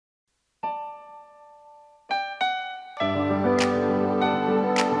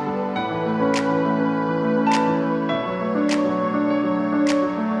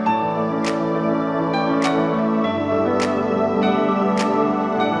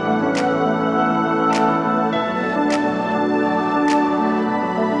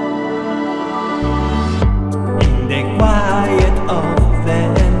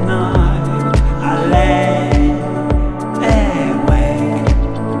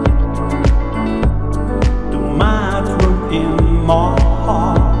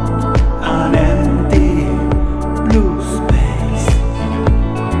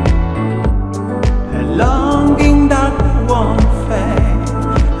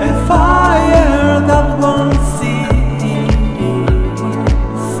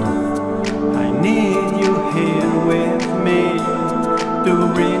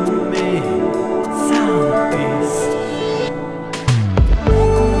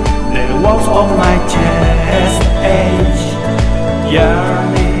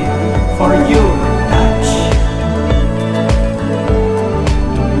yearning for your touch.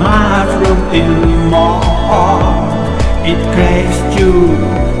 The mushroom in my heart, it craves you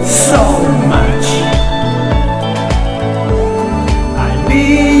so much. I'll be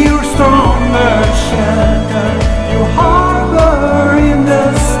your stronger shelter, you harbor in the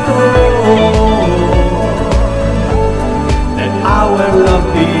storm. Let our love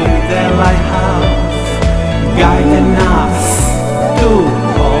be the lighthouse, guiding us to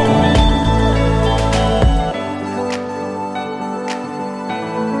home.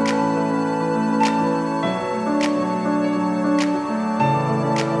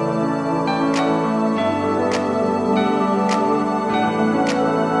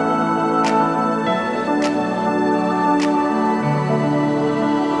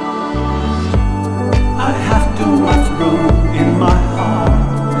 I have too much room in my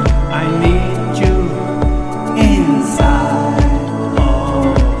heart, I need you inside of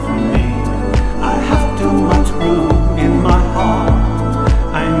me. I have too much room in my heart,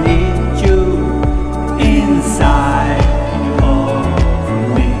 I need you inside of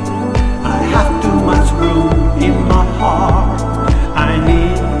me. I have too much room in my heart, I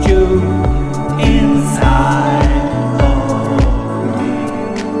need you inside of me.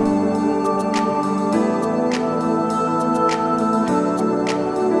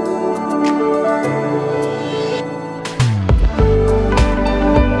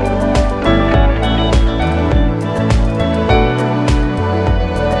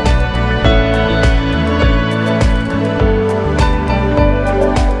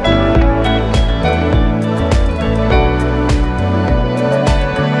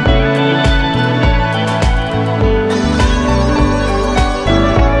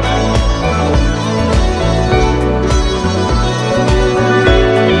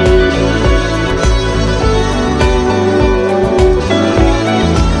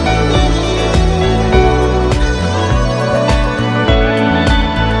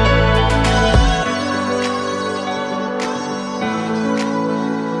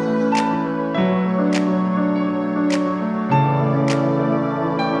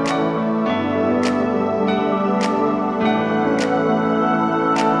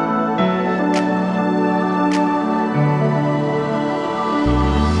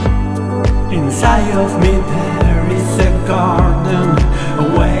 Inside of me there is a garden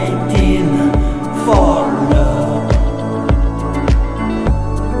waiting for love.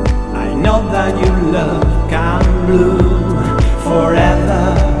 I know that your love can bloom